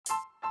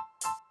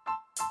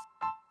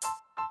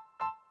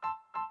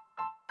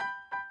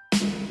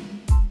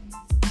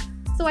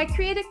So I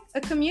created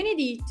a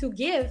community to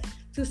give,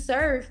 to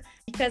serve,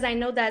 because I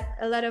know that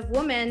a lot of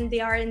women, they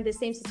are in the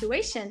same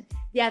situation.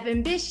 They have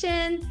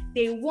ambition,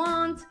 they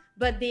want,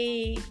 but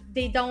they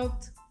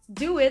don't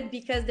do it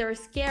because they're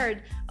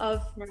scared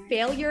of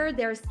failure,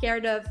 they're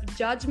scared of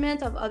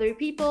judgment of other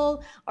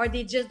people, or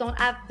they just don't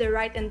have the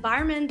right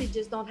environment, they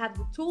just don't have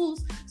the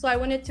tools. So I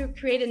wanted to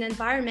create an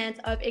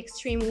environment of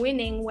extreme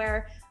winning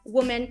where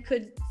women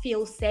could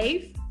feel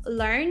safe,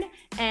 learn,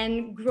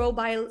 and grow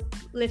by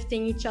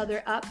lifting each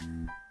other up.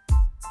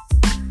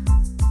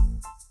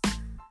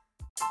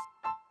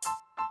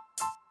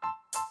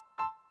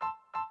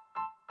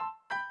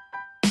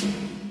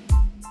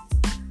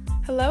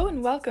 Hello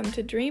and welcome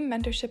to Dream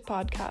Mentorship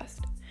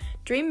Podcast.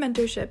 Dream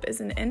Mentorship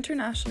is an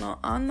international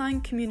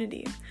online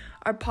community.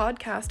 Our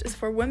podcast is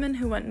for women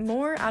who want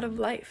more out of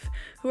life,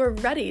 who are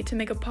ready to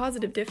make a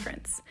positive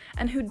difference,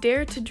 and who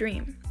dare to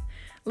dream.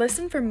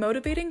 Listen for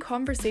motivating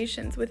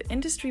conversations with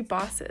industry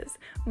bosses,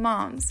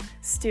 moms,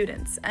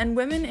 students, and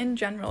women in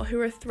general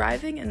who are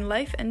thriving in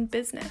life and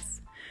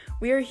business.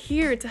 We are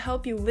here to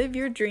help you live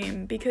your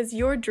dream because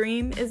your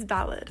dream is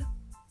valid.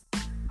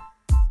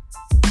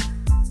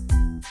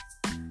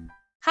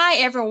 Hi,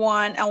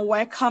 everyone, and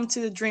welcome to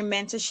the Dream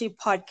Mentorship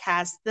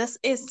Podcast. This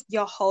is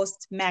your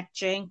host, Mac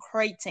Jane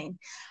Creighton.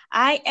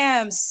 I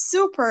am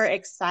super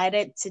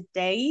excited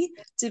today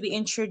to be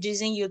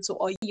introducing you to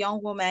a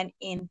young woman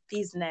in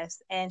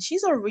business. And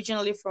she's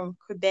originally from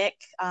Quebec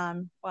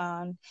and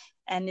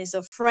is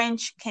a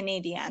French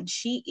Canadian.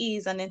 She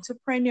is an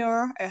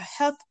entrepreneur, a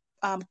health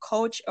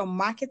coach, a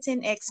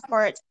marketing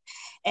expert,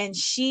 and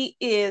she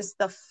is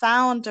the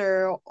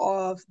founder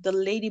of the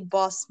Lady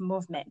Boss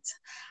movement.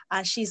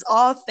 She's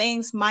all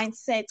things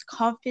mindset,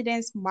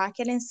 confidence,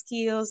 marketing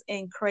skills,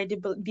 and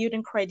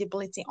building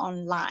credibility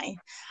online.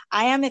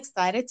 I am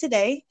excited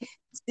today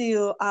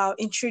to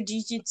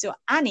introduce you to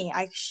Annie.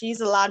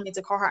 She's allowed me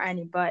to call her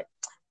Annie, but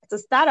to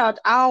start out,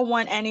 I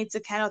want Annie to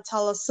kind of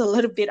tell us a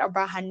little bit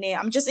about her name.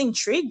 I'm just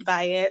intrigued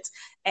by it,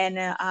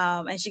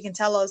 and she can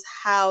tell us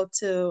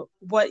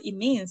what it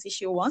means if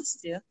she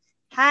wants to.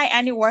 Hi,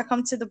 Annie.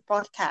 Welcome to the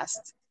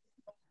podcast.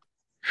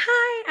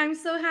 Hi, I'm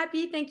so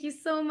happy. Thank you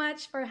so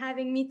much for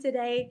having me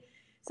today.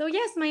 So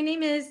yes, my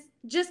name is,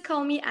 just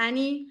call me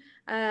Annie.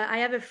 I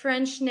have a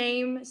French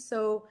name,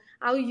 so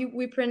how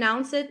we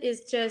pronounce it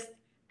is just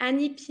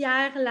Annie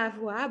Pierre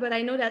Lavoie, but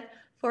I know that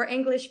for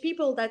English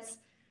people, that's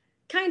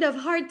kind of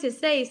hard to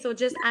say, so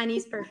just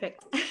Annie's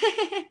perfect.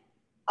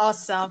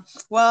 Awesome.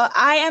 Well,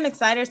 I am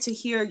excited to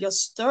hear your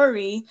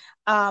story.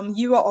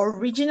 You were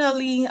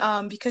originally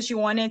because you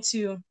wanted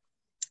to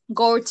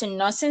go to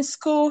nursing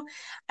school,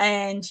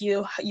 and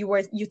you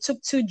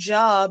took two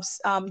jobs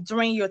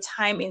during your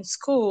time in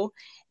school,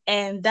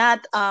 and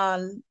that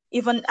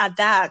even at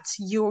that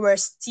you were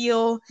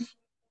still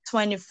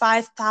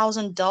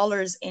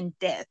 $25,000 in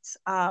debt.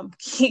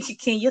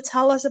 Can you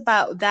tell us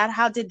about that?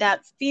 How did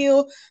that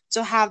feel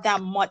to have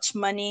that much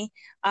money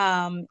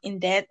in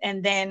debt,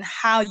 and then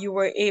how you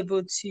were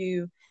able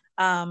to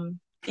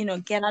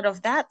get out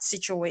of that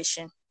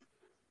situation?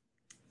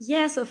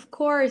 Yes, of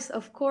course,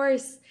 of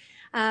course.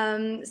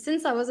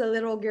 Since I was a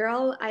little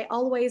girl, I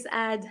always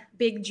had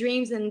big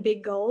dreams and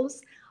big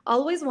goals.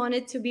 Always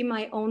wanted to be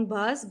my own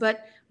boss,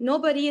 but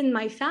nobody in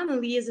my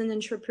family is an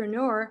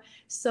entrepreneur.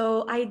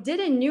 So I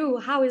didn't know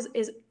how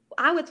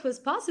it was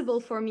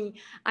possible for me.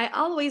 I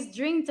always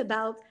dreamed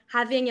about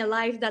having a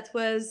life that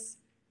was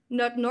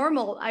not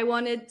normal. I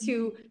wanted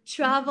to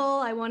travel.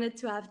 I wanted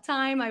to have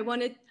time. I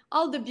wanted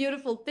all the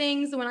beautiful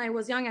things. When I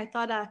was young, I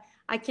thought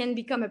I can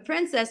become a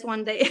princess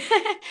one day.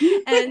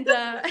 And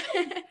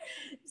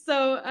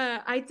so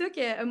I took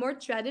a more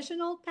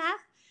traditional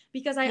path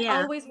because I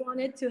always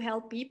wanted to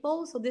help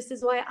people. So this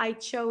is why I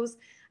chose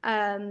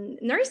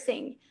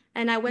nursing.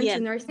 And I went to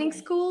nursing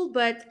school.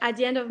 But at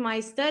the end of my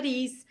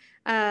studies,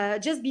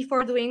 just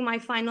before doing my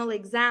final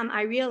exam,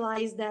 I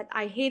realized that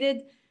I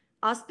hated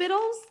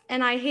hospitals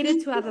and I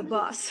hated to have a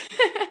boss.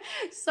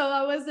 So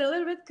I was a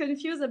little bit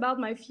confused about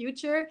my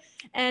future,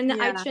 and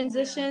I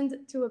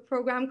transitioned to a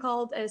program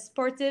called a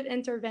sportive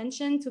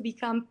intervention to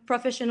become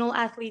professional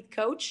athlete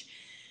coach.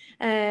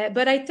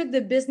 But I took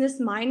the business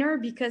minor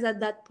because at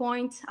that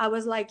point I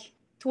was like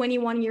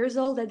 21 years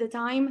old at the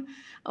time,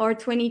 or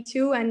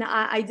 22, and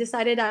I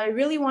decided I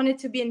really wanted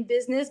to be in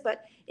business.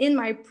 But in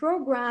my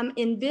program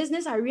in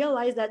business, I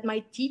realized that my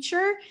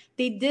teacher,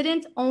 they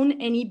didn't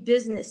own any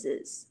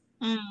businesses.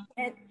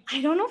 And I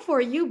don't know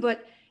for you,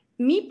 but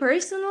me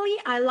personally,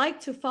 I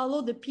like to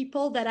follow the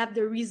people that have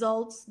the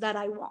results that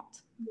I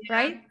want,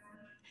 right?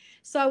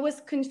 So I was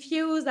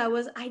confused.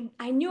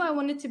 I knew I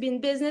wanted to be in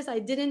business. I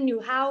didn't know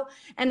how.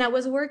 And I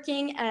was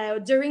working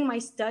during my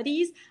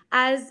studies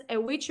as a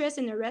waitress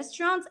in a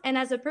restaurant and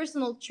as a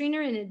personal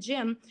trainer in a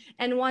gym.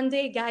 And one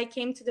day a guy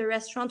came to the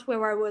restaurant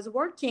where I was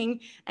working,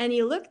 and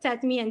he looked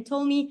at me and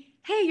told me,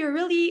 "Hey, you're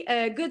really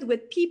good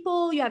with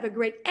people. You have a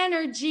great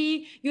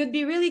energy. You'd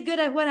be really good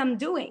at what I'm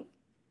doing."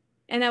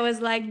 And I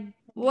was like,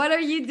 "What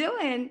are you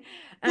doing?"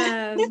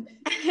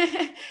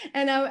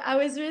 And I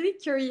was really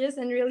curious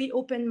and really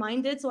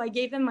open-minded. So I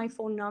gave him my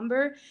phone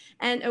number.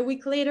 And a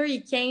week later, he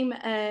came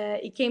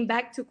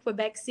back to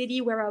Quebec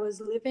City where I was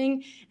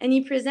living. And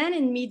he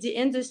presented me the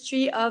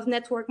industry of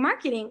network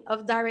marketing,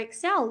 of direct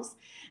sales.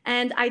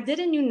 And I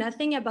didn't know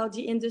nothing about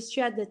the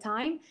industry at the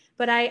time,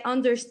 but I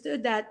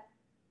understood that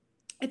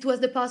it was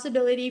the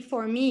possibility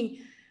for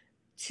me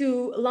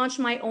to launch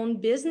my own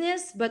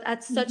business, but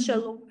at such a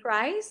low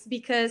price.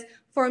 Because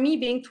for me,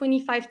 being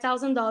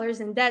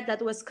 $25,000 in debt,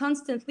 that was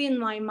constantly in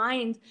my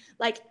mind.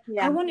 Like, I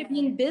Yeah. want to be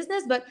in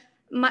business, but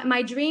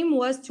my dream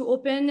was to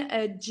open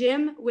a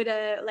gym with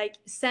a like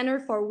center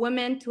for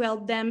women to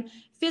help them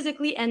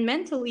physically and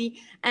mentally.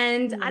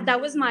 And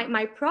that was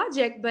my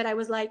project. But I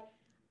was like,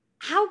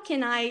 how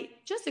can I,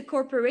 just a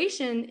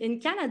corporation in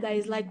Canada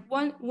is like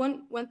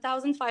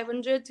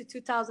 $1,500 to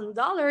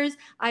 $2,000.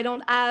 I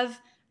don't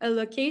have a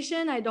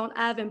location. I don't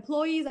have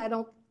employees. I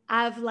don't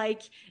have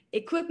like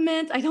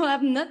equipment. I don't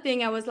have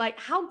nothing. I was like,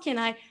 how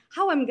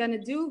I'm going to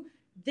do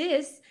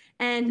this?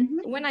 And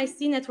when I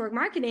see network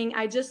marketing,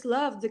 I just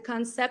love the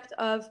concept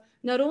of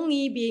not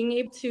only being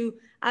able to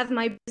have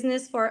my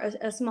business for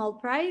a small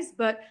price,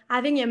 but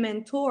having a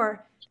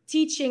mentor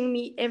teaching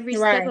me every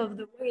step Right. of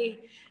the way.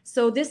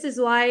 So this is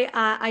why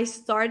I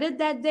started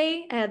that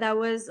day. That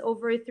was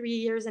over 3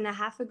 years and a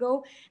half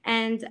ago.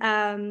 And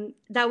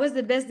that was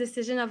the best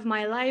decision of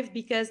my life,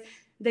 because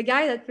the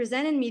guy that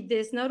presented me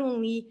this, not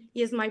only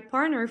is my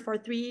partner for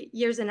 3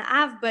 years and a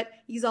half, but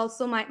he's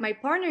also my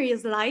partner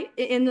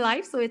in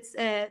life. So it's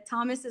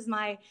Thomas is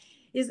my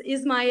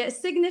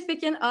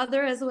significant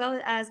other, as well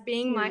as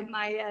being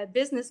my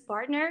business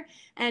partner.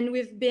 And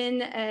we've been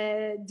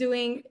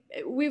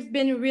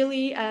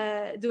really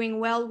doing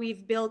well.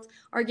 We've built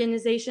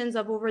organizations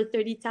of over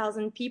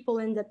 30,000 people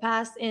in the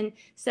past in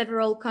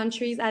several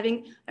countries, having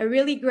a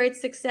really great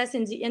success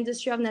in the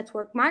industry of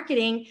network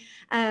marketing.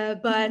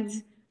 But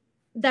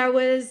there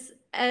was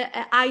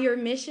a higher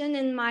mission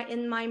in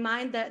my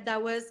mind,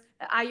 that was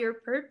a higher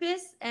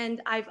purpose,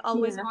 and I've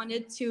always Yeah.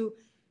 wanted to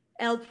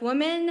help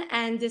women.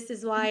 And this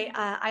is why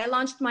I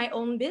launched my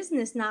own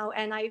business now,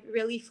 and I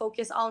really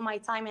focus all my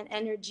time and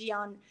energy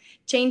on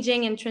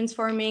changing and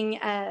transforming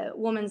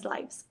women's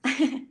lives.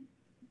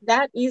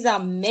 That is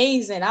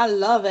amazing. I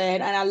love it.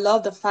 And I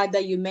love the fact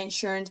that you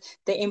mentioned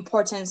the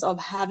importance of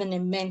having a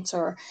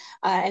mentor.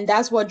 And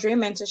that's what Dream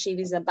Mentorship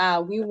is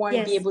about. We want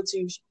to be Yes. able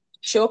to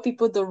show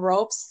people the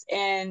ropes,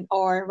 and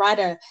or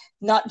rather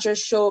not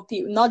just show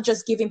people, not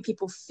just giving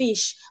people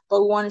fish,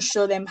 but we want to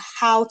show them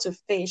how to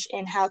fish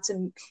and how to,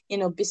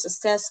 be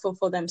successful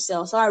for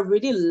themselves. So I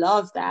really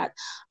love that.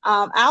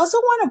 I also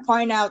want to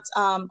point out,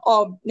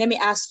 or let me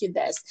ask you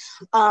this.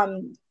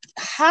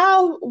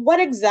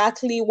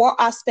 What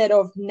aspect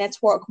of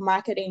network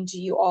marketing do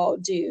you all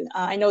do?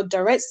 I know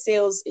direct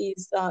sales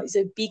is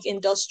a big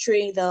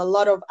industry. There are a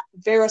lot of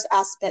various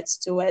aspects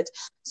to it.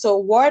 So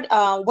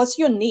what's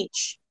your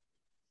niche?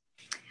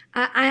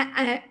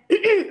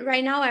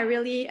 Right now I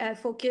really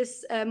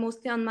focus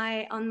mostly on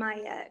my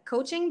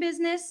coaching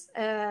business.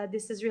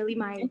 This is really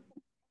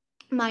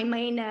my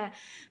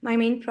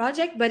main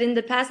project. But in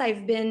the past,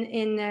 I've been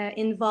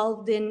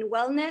involved in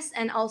wellness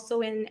and also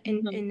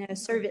in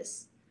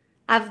service.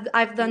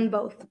 I've done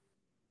both.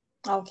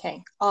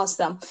 Okay,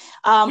 awesome.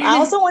 I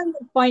also wanted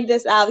to point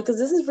this out because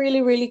this is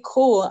really, really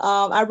cool.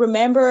 I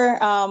remember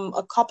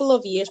a couple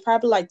of years,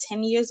 probably like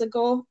 10 years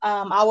ago,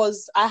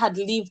 I had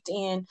lived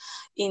in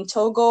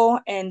Togo,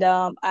 and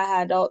I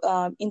had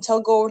in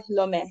Togo,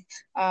 Lomé.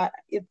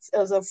 It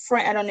was a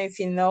French, I don't know if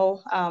you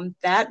know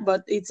that,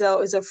 but it's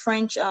a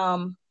French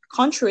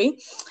country,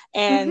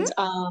 and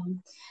Mm-hmm.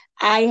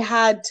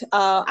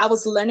 I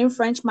was learning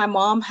French. My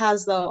mom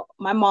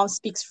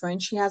speaks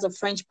French. She has a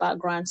French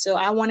background. So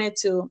I wanted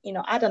to,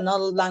 add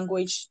another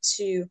language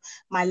to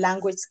my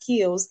language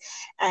skills.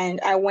 And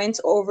I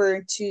went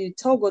over to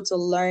Togo to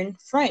learn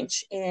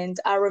French. And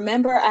I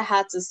remember I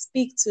had to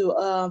speak to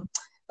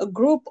a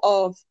group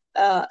of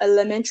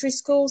elementary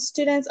school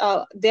students.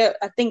 There,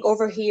 I think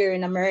over here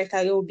in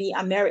America, it will be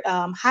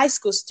high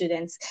school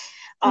students.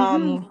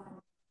 Mm-hmm.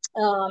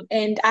 Um,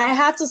 and I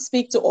had to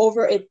speak to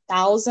over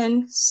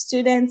 1,000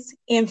 students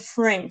in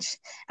French.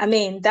 I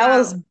mean, that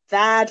was Wow.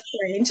 bad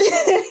French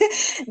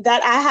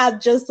that I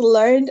had just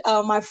learned.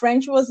 My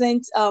French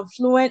wasn't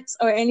fluent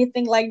or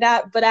anything like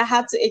that, but I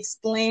had to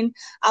explain.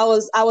 I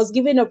was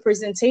giving a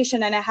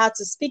presentation and I had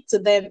to speak to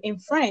them in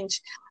French.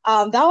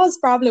 That was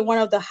probably one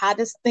of the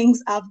hardest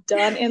things I've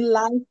done in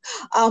life.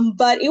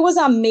 But it was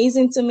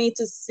amazing to me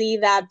to see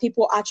that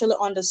people actually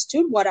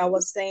understood what I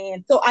was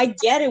saying. So I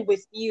get it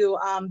with you,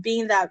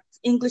 being that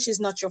English is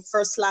not your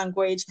first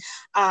language,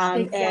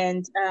 Exactly.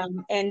 and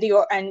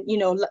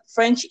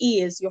French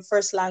is your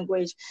first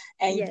language,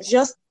 and Yes.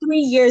 just 3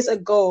 years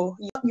ago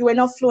you were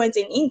not fluent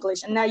in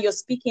English, and now you're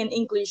speaking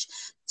English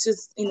to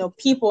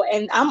people.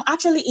 And I'm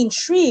actually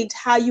intrigued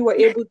how you were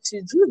able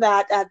to do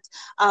that at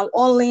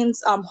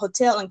Orleans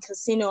Hotel and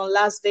Casino in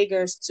Las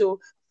Vegas to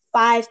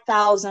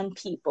 5,000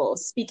 people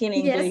speaking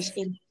English Yes.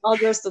 in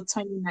August of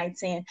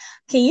 2019.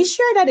 Can you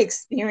share that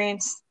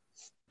experience?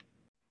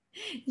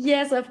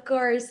 Yes, of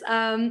course.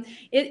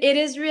 It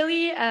is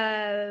really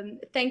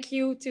thank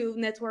you to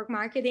network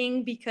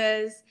marketing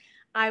because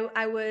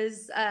I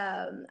was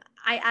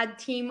I had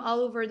team all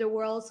over the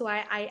world, so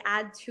I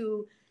had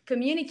to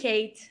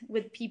communicate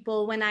with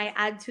people when I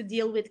had to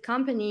deal with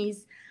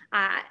companies.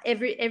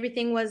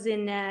 Everything was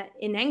in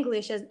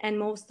English, and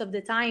most of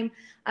the time,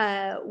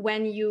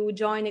 when you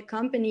join a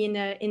company in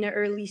an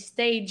early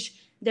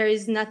stage, there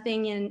is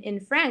nothing in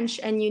French,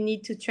 and you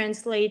need to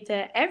translate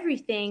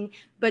everything,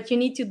 but you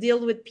need to deal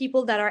with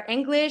people that are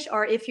English,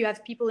 or if you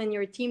have people in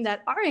your team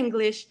that are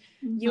English,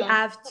 you Mm-hmm.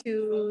 have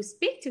to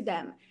speak to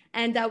them.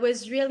 And that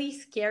was really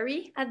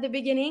scary at the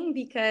beginning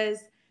because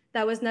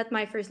that was not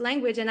my first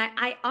language. And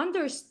I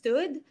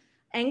understood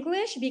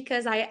English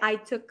because I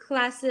took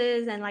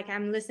classes, and like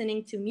I'm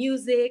listening to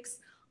music,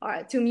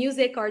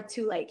 or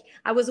to like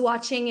I was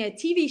watching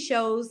TV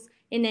shows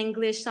in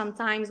English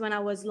sometimes when I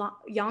was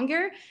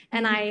younger,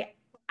 and Mm-hmm.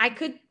 I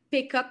could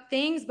pick up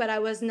things, but I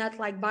was not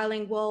like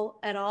bilingual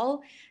at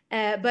all.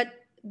 But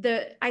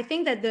the I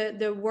think that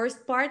the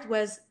worst part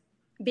was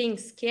being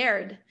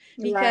scared,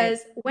 Right.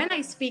 because when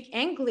I speak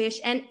English,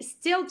 and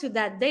still to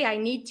that day,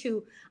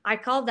 I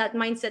call that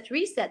mindset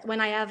reset when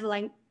I have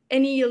like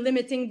any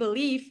limiting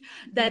belief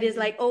that is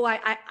like, oh,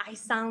 I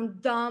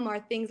sound dumb or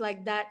things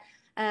like that.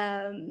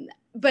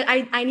 But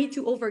I need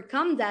to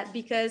overcome that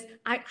because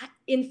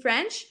in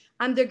French,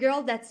 I'm the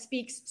girl that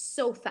speaks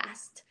so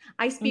fast.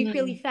 I speak Mm-hmm.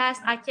 really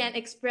fast. I can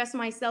express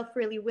myself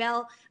really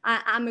well.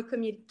 I'm a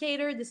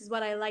communicator. This is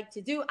what I like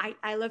to do.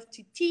 I love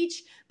to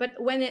teach. But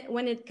when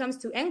it comes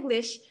to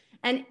English,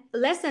 and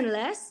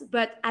less,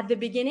 but at the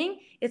beginning,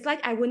 it's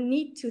like I would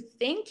need to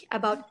think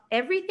about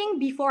everything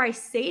before I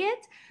say it.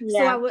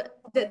 So I Yeah. would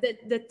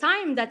the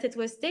time that it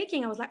was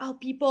taking, I was like, oh,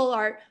 people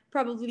are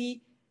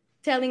probably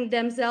telling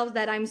themselves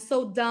that I'm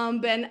so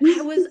dumb, and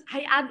I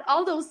had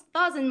all those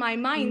thoughts in my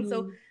mind.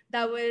 So Mm.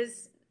 that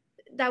was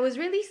that was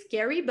really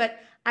scary, but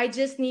I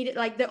just needed,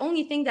 like, the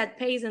only thing that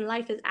pays in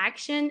life is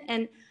action.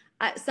 And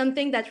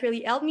something that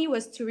really helped me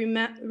was to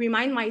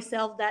remind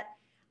myself that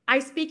I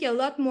speak a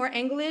lot more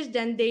English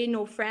than they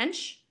know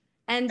French,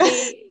 and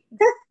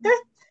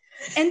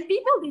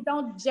people, they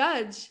don't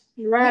judge.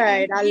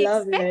 Right. I We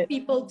love expect it.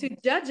 people to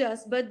judge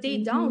us, but they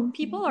Mm-hmm. don't.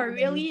 People are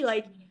really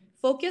like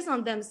focused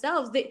on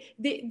themselves.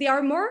 They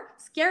are more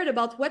scared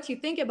about what you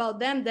think about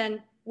them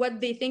than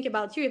what they think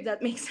about you, if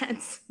that makes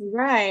sense.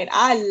 Right.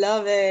 I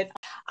love it.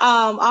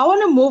 I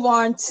want to move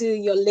on to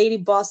your Lady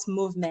Boss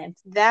movement.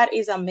 That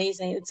is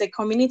amazing. It's a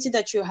community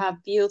that you have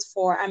built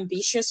for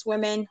ambitious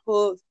women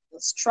who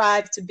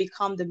strive to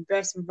become the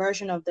best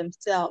version of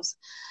themselves.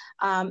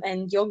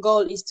 And your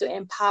goal is to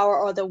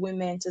empower other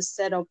women to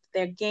set up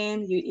their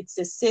game. It's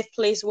a safe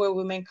place where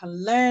women can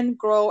learn,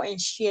 grow, and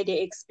share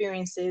their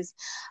experiences.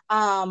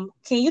 Can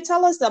you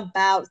tell us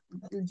about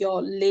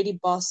your Lady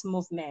Boss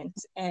movement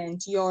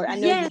and your? I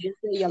know you Yes, just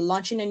said you're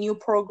launching a new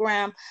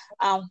program.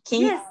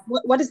 Can you? yes.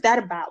 What is that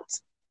about?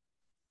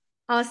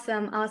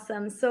 Awesome,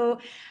 awesome. So,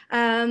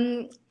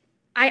 um,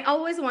 I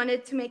always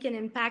wanted to make an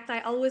impact.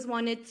 I always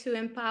wanted to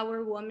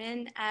empower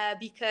women,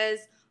 because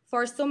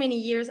for so many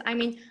years, I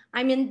mean,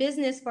 I'm in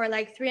business for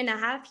like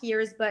 3.5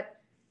 years, but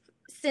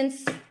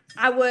since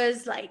I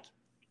was like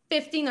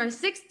 15 or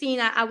 16,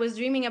 I was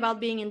dreaming about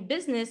being in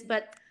business,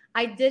 but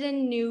I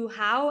didn't knew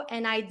how,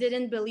 and I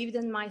didn't believe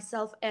in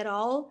myself at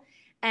all.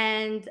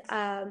 And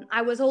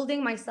I was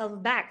holding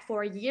myself back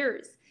for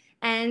years.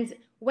 And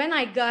when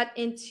I got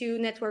into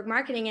network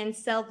marketing and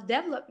self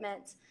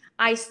development,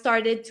 I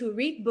started to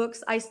read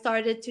books, I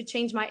started to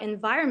change my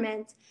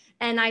environment,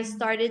 and I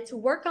started to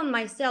work on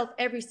myself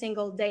every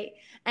single day.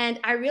 And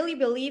I really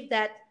believe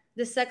that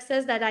the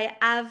success that I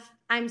have,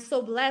 I'm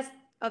so blessed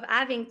of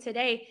having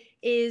today,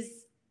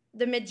 is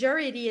the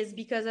majority is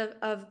because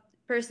of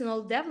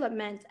personal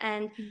development,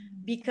 and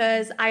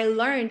because I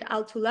learned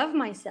how to love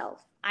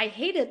myself. I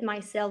hated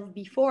myself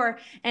before,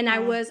 and I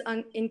Uh, was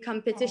in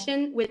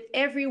competition with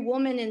every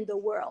woman in the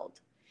world.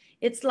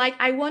 It's like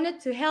I wanted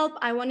to help,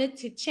 I wanted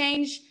to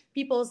change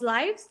people's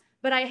lives,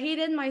 but I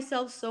hated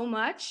myself so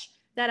much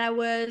that I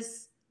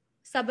was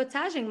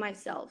sabotaging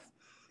myself.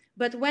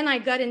 But when I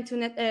got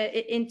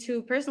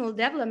into personal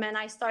development,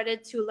 I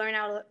started to learn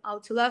how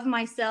to love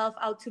myself,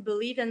 how to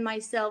believe in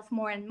myself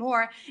more and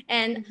more,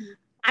 and mhm.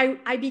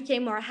 I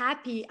became more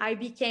happy. I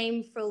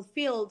became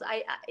fulfilled.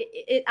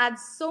 It had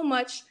so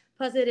much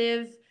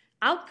positive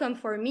outcome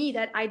for me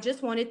that I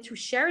just wanted to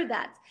share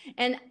that.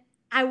 And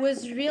I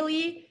was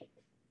really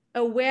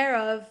aware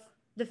of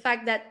the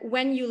fact that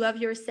when you love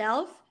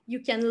yourself, you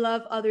can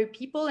love other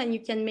people and you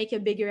can make a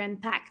bigger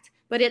impact.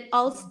 But it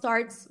all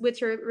starts with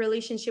your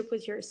relationship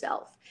with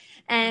yourself.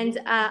 And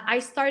I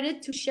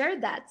started to share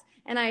that,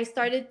 and I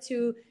started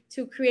to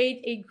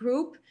create a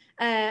group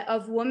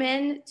of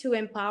women, to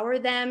empower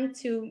them,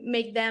 to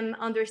make them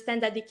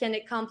understand that they can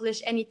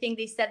accomplish anything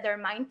they set their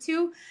mind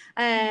to.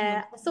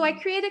 Mhm. So I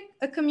created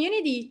a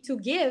community to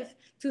give,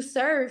 to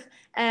serve,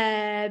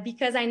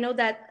 because I know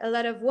that a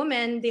lot of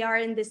women, they are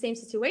in the same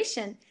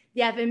situation.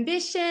 They have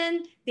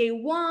ambition, they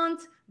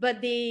want,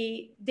 but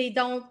they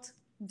don't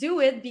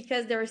do it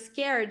because they're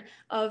scared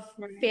of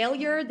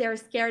failure, they're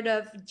scared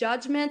of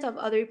judgment of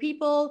other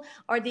people,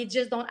 or they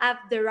just don't have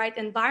the right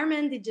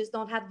environment, they just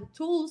don't have the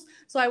tools.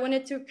 So I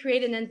wanted to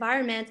create an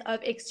environment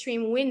of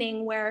extreme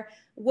winning where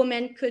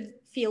women could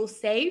feel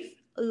safe,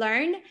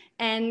 learn,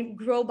 and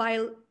grow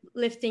by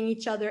lifting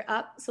each other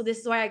up. So this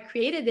is why I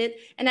created it.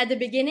 And at the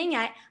beginning,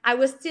 I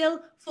was still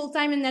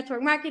full-time in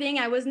network marketing.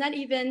 I was not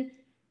even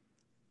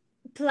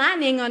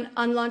planning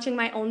on launching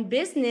my own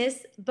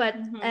business, but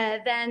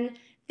then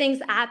things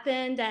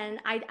happened and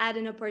I had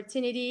an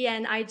opportunity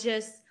and I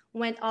just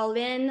went all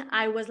in.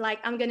 I was like,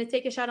 I'm going to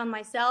take a shot on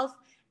myself.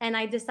 And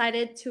I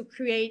decided to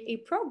create a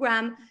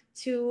program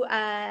to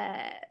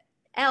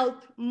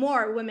help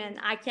more women.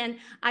 I can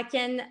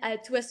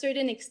to a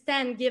certain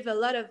extent give a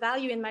lot of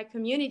value in my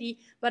community,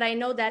 but I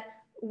know that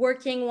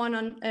working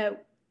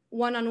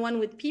one-on-one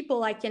with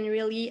people, I can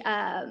really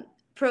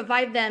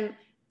provide them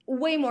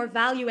way more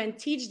value and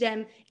teach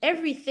them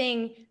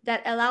everything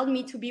that allowed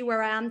me to be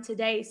where I am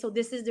today. So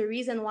this is the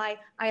reason why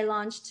I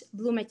launched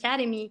Bloom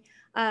Academy,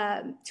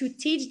 to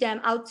teach them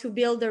how to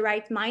build the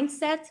right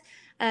mindset,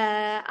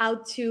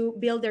 how to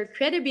build their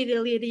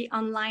credibility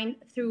online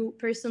through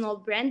personal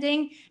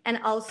branding, and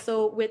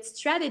also with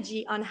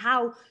strategy on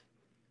how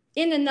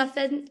in an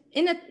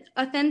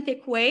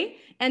authentic way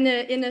and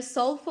in a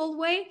soulful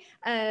way,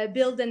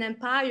 build an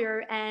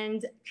empire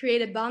and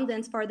create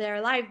abundance for their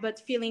life, but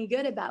feeling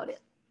good about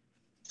it.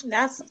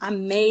 That's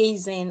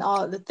amazing,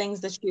 all the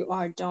things that you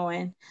are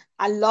doing.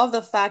 I love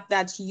the fact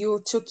that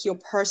you took your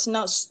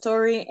personal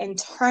story and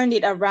turned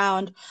it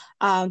around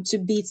to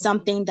be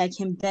something that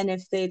can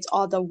benefit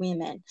other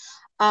women.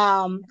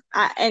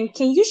 And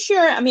can you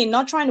share, I mean,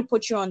 not trying to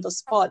put you on the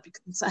spot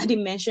because I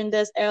didn't mention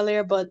this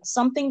earlier, but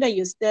something that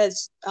you said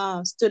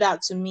stood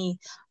out to me,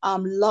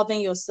 loving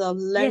yourself,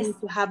 learning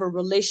to have a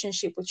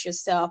relationship with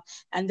yourself,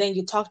 and then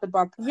you talked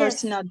about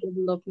personal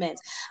development.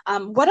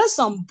 What are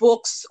some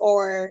books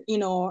or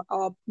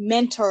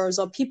mentors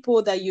or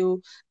people that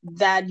you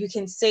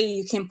can say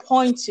you can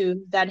point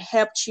to that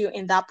helped you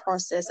in that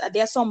process? Are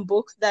there some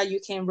books that you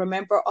can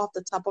remember off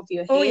the top of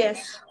your head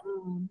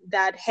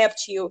that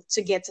helped you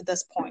to get to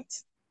this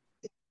point?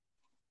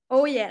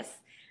 Oh yes,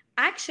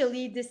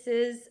 actually this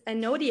is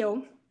an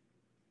audio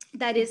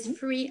that is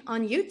free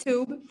on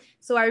YouTube.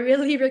 So I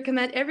really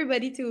recommend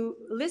everybody to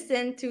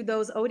listen to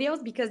those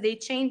audios because they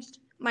changed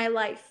my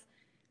life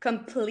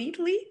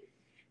completely.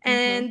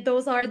 And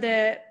those are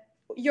the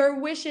Your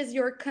Wish is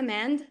Your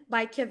Command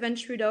by Kevin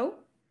Trudeau.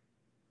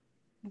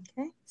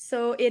 Okay.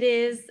 So it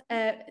is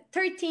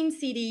 13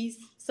 CDs.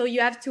 So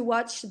you have to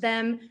watch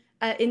them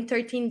in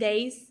 13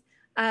 days.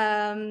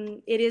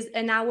 It is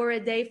an hour a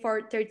day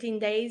for 13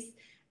 days,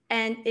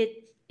 and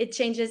it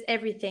changes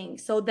everything.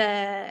 So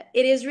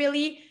it is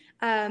really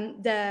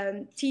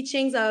the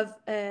teachings of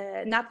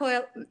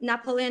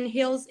Napoleon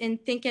Hill's in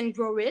Think and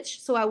Grow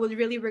Rich. So I would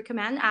really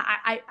recommend.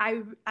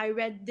 I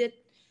read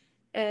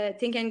it,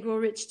 Think and Grow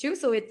Rich too,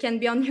 so it can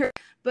be on here.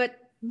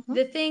 But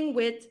the thing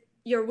with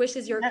Your Wish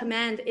is Your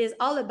Command is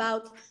all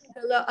about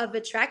the law of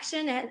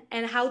attraction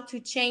and how to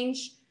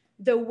change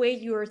the way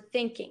you're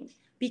thinking.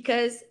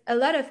 Because a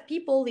lot of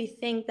people, they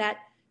think that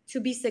to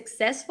be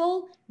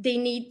successful, they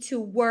need to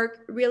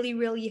work really,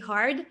 really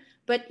hard.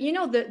 But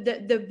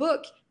the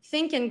book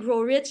Think and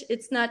Grow Rich,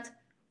 it's not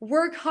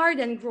work hard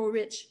and grow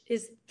rich,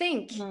 is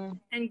think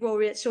and grow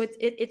rich. So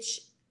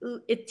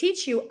it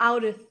teaches you how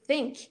to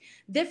think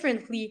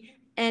differently,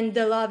 and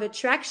the law of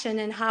attraction,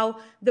 and how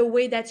the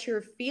way that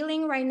you're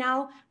feeling right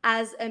now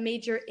has a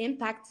major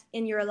impact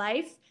in your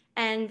life,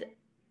 and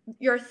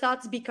your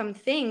thoughts become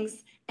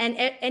things, and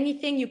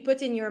anything you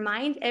put in your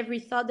mind, every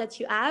thought that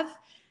you have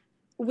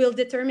will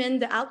determine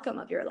the outcome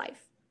of your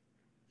life.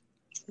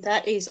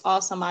 That is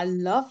awesome. I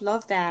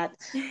love that.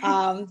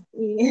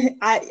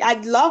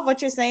 I love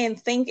what you're saying.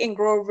 Think and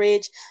grow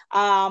rich.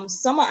 I'm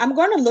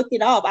going to look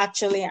it up.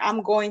 Actually,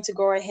 I'm going to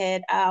go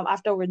ahead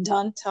after we're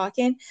done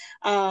talking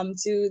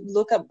to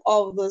look up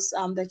all those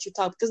that you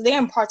talk, because they're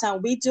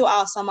important. We do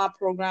our summer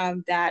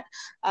program that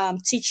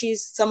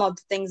teaches some of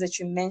the things that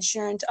you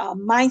mentioned.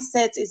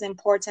 Mindset is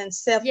important.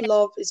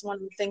 Self-love is one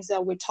of the things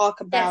that we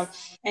talk about,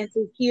 and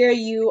to hear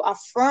you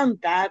affirm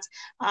that,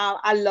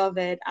 I love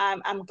it.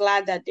 I'm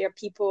glad that there are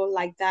people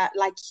like that,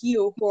 like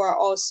you, who are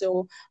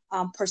also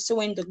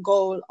pursuing the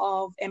goal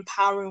of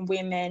empowering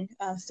women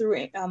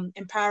through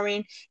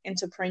empowering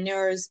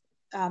entrepreneurs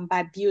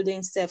by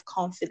building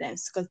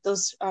self-confidence, because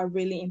those are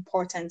really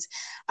important.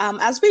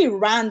 As we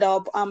round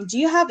up, do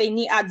you have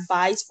any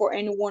advice for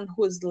anyone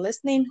who is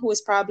listening, who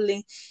is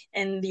probably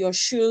in your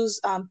shoes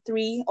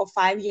 3 or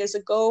 5 years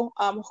ago,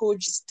 who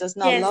just does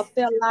not love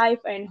their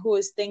life and who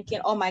is thinking,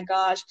 oh my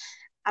gosh,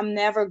 I'm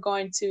never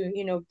going to,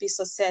 be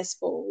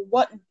successful?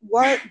 What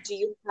do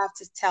you have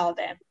to tell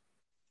them?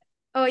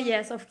 Oh,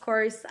 yes, of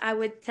course. I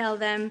would tell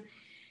them,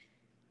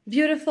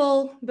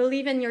 beautiful,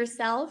 believe in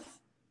yourself.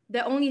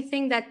 The only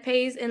thing that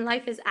pays in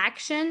life is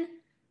action.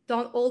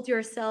 Don't hold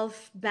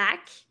yourself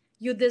back.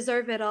 You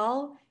deserve it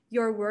all.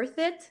 You're worth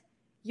it.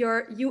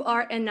 You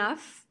are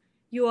enough.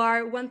 You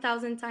are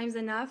 1,000 times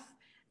enough.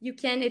 You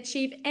can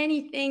achieve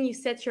anything you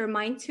set your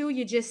mind to.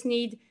 You just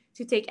need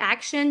to take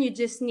action. You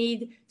just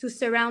need to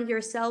surround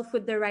yourself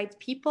with the right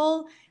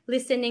people,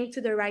 listening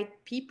to the right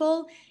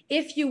people.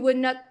 If you would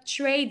not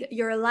trade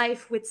your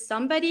life with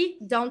somebody,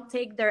 don't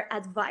take their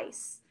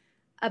advice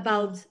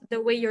about the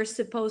way you're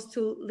supposed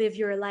to live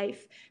your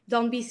life.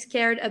 Don't be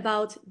scared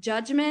about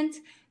judgment.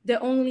 The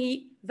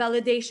only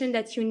validation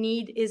that you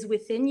need is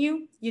within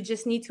you. You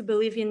just need to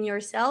believe in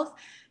yourself.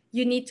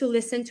 You need to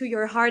listen to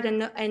your heart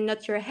and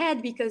not your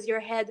head, because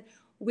your head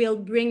will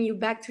bring you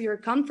back to your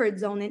comfort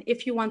zone. And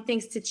if you want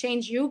things to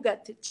change, you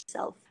got to change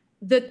yourself.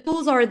 The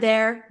tools are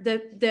there.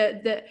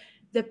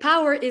 The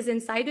power is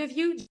inside of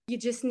you. You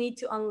just need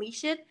to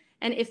unleash it.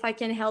 And if I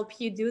can help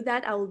you do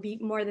that, I will be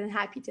more than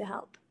happy to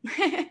help.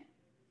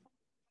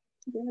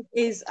 That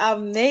is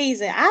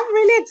amazing. I'm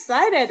really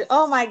excited.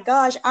 Oh my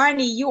gosh,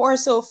 Arnie, you are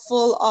so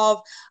full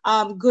of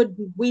good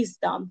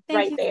wisdom. Thank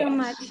right you there. so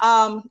much.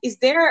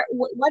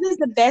 What is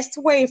the best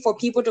way for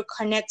people to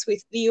connect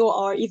with you,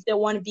 or if they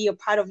want to be a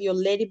part of your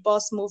Lady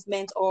Boss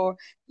movement or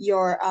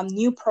your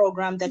new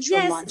program that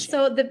you're launching?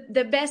 So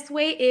the best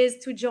way is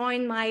to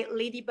join my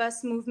Lady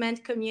Boss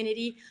movement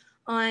community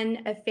on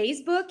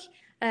Facebook.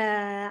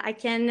 I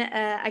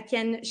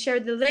can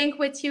share the link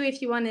with you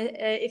if you want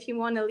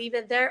to leave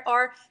it there,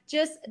 or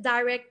just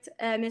direct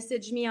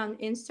message me on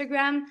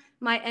Instagram.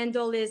 My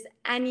handle is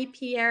Annie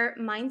Pierre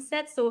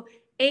Mindset, so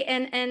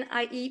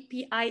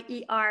ANNIEPIER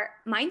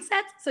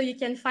Mindset. So you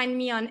can find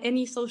me on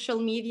any social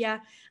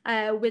media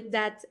with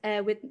that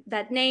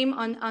name.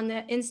 On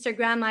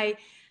Instagram, I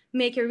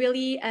make a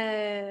really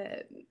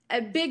a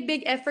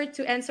big effort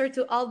to answer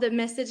to all the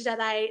message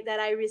that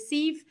I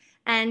receive.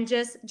 And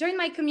just join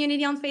my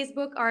community on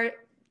Facebook, or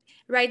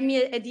write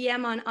me a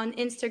DM on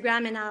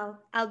Instagram, and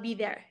I'll be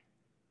there.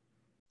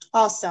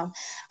 Awesome.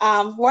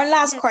 One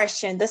last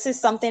question. This is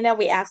something that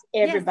we ask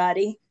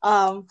everybody.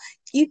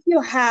 If you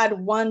had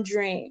one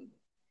dream,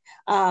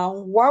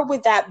 what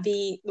would that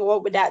be?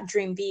 What would that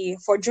dream be?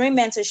 For Dream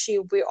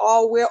Mentorship,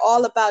 we're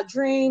all about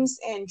dreams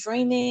and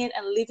dreaming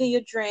and living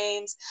your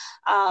dreams.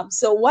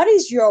 So what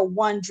is your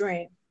one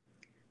dream?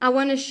 I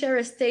want to share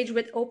a stage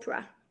with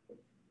Oprah.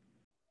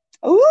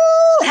 Ooh,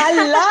 I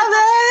love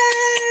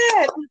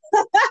it.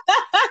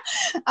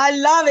 I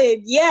love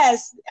it.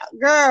 Yes,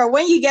 girl,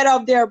 when you get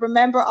up there,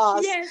 remember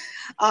us. Yes.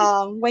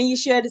 When you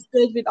share the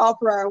stage with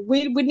Oprah,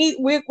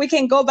 we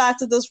can go back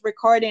to this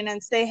recording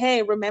and say,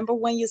 hey, remember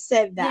when you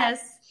said that?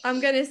 Yes, I'm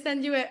gonna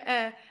send you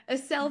a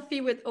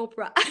selfie with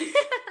Oprah.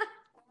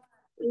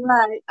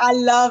 Right. I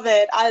love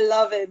it. I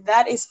love it.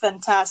 That is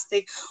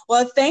fantastic.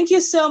 Well, thank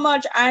you so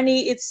much,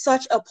 Annie. It's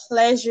such a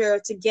pleasure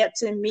to get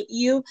to meet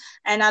you.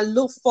 And I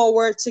look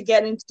forward to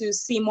getting to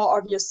see more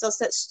of your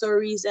success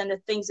stories and the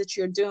things that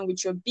you're doing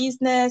with your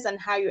business and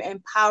how you're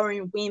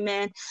empowering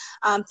women.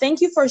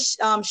 Thank you for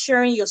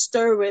sharing your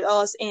story with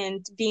us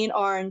and being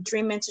on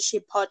Dream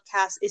Mentorship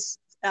podcast.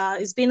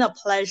 It's been a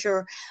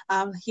pleasure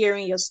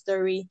hearing your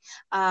story.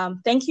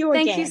 Thank you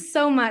again. Thank you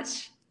so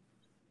much.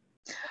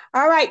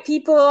 All right,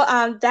 people,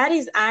 that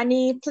is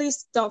Annie.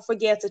 Please don't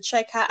forget to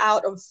check her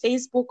out on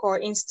Facebook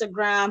or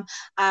Instagram.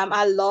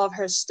 I love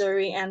her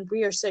story, and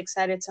we are so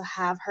excited to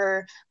have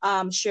her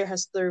share her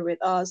story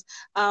with us.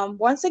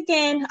 Once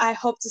again, I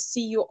hope to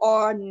see you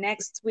all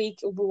next week.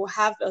 We will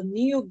have a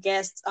new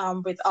guest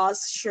with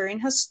us sharing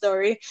her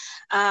story.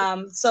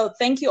 So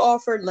thank you all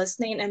for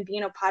listening and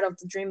being a part of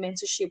the Dream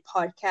Mentorship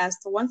podcast.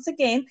 Once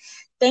again,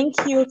 thank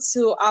you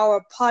to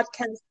our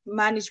podcast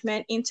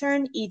management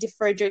intern, Edie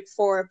Frederick,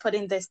 for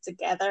putting this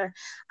together.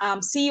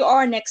 See you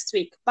all next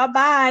week.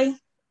 Bye-bye.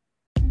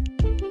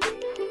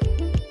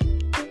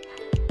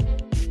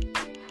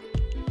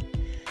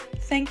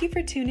 Thank you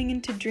for tuning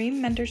into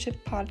Dream Mentorship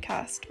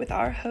Podcast with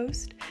our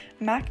host,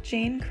 Mac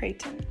Jane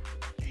Creighton.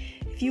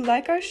 If you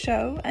like our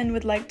show and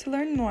would like to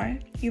learn more,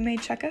 you may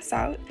check us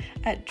out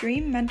at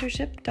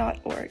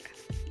dreammentorship.org.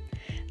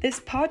 This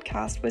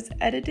podcast was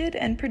edited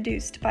and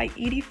produced by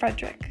Edie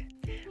Frederick.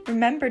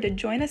 Remember to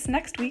join us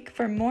next week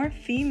for more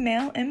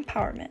female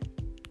empowerment.